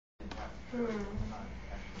And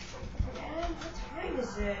what time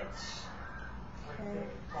is it?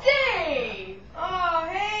 Dave! Oh,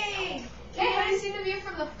 hey! Hey, have you seen the view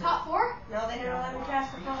from the top floor? No, they don't let me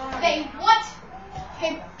pass the phone. They what?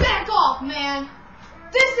 Hey, back off, man!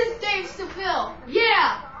 This is Dave Seville!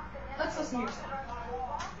 Yeah! Let's listen to your song.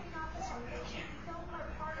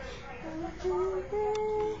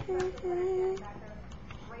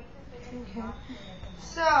 Okay.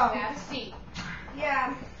 So, Have a seat.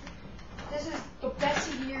 yeah, this is the best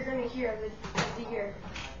CD you're going to hear of the year.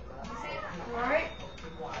 Alright?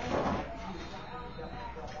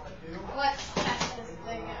 Let's test this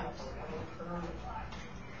thing out.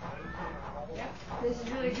 Yep. This is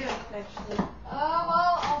really good, actually.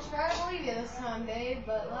 Well, I'll try to believe you this time, Dave,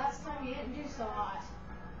 but last time you didn't do so hot.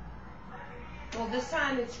 Well, this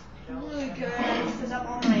time it's really good. I stayed up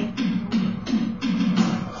all night.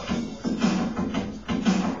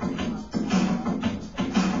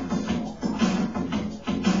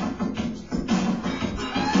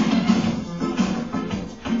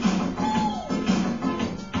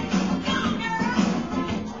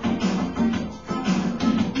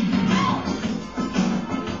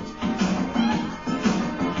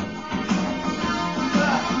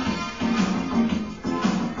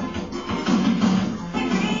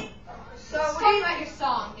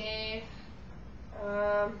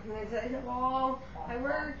 Well, I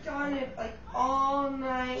worked on it like all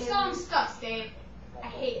night. Your song sucks, Dave. I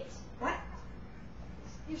hate it. What?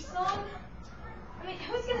 Your song? I mean,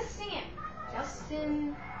 who's gonna sing it?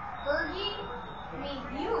 Justin? Fergie? I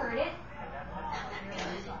mean, you heard it.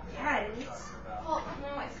 Yeah, it is. Well,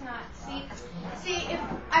 no, it's not. See, if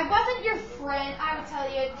I wasn't your friend, I would tell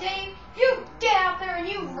you, Dave, you get out there and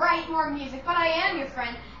you write more music. But I am your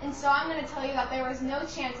friend, and so I'm gonna tell you that there was no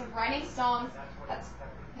chance of writing songs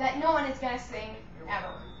that no one is going to sing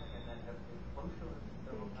ever.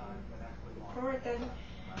 Alright then.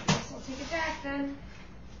 Guess I'll take it back then.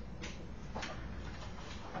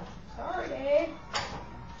 Sorry, Dave.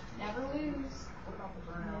 Never lose.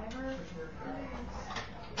 Never lose.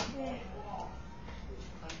 Okay.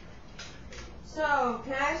 So,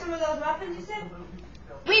 can I have some of those muffins you said?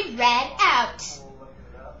 We ran out.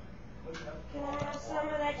 Can I have some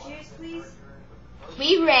of that juice, please?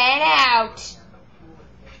 We ran out.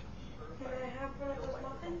 Can I have one of those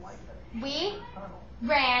muffins? We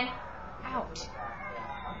ran out. Okay.